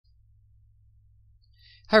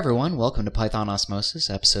Hi everyone, welcome to Python Osmosis,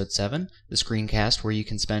 Episode 7, the screencast where you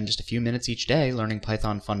can spend just a few minutes each day learning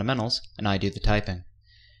Python fundamentals, and I do the typing.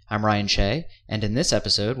 I'm Ryan Shea, and in this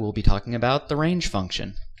episode we'll be talking about the range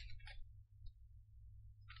function.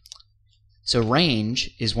 So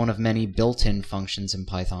range is one of many built-in functions in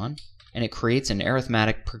Python, and it creates an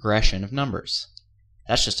arithmetic progression of numbers.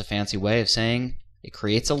 That's just a fancy way of saying it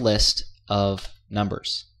creates a list of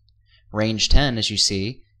numbers. Range 10, as you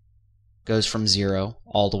see, goes from 0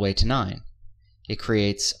 all the way to 9. It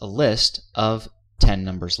creates a list of 10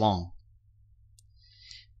 numbers long.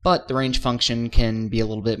 But the range function can be a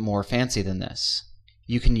little bit more fancy than this.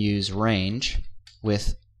 You can use range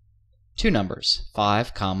with two numbers,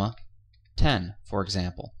 5, 10, for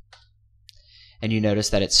example. And you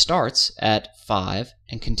notice that it starts at 5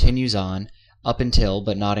 and continues on up until,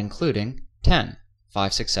 but not including, 10,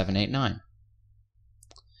 5, 6, 7, 8, 9.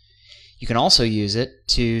 You can also use it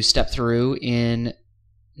to step through in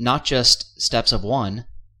not just steps of 1.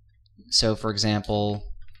 So, for example,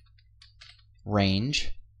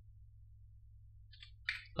 range.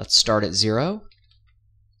 Let's start at 0,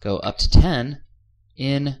 go up to 10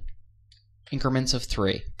 in increments of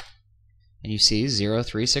 3. And you see 0,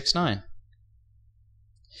 3, 6, 9.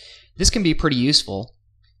 This can be pretty useful.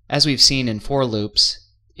 As we've seen in for loops,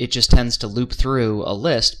 it just tends to loop through a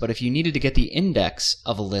list, but if you needed to get the index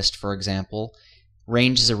of a list, for example,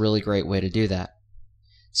 range is a really great way to do that.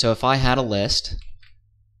 So if I had a list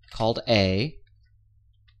called A,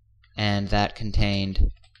 and that contained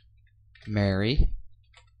Mary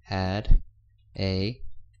had a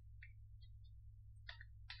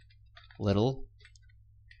little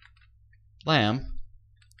lamb,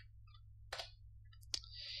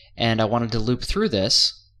 and I wanted to loop through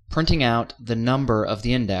this, printing out the number of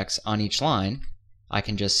the index on each line, I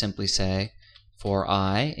can just simply say for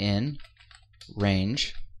I in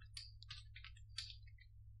range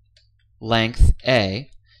length A.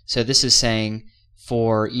 So this is saying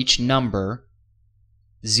for each number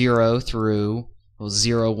 0 through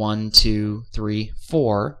 0, 1, 2, 3,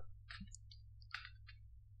 4,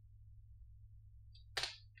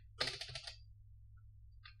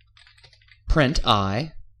 print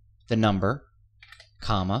I, the number,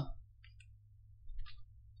 comma,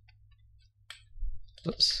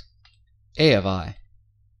 A of I.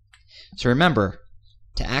 So remember,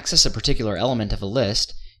 to access a particular element of a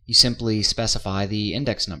list, you simply specify the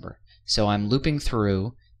index number. So I'm looping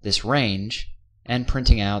through this range and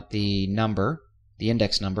printing out the number, the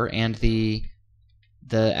index number, and the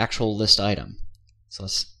actual list item. So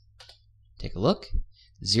let's take a look.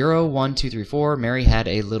 0, 1, 2, 3, 4, Mary had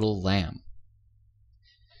a little lamb.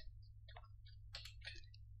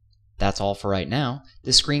 That's all for right now.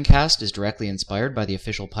 This screencast is directly inspired by the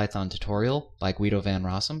official Python tutorial by Guido van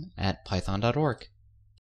Rossum at python.org.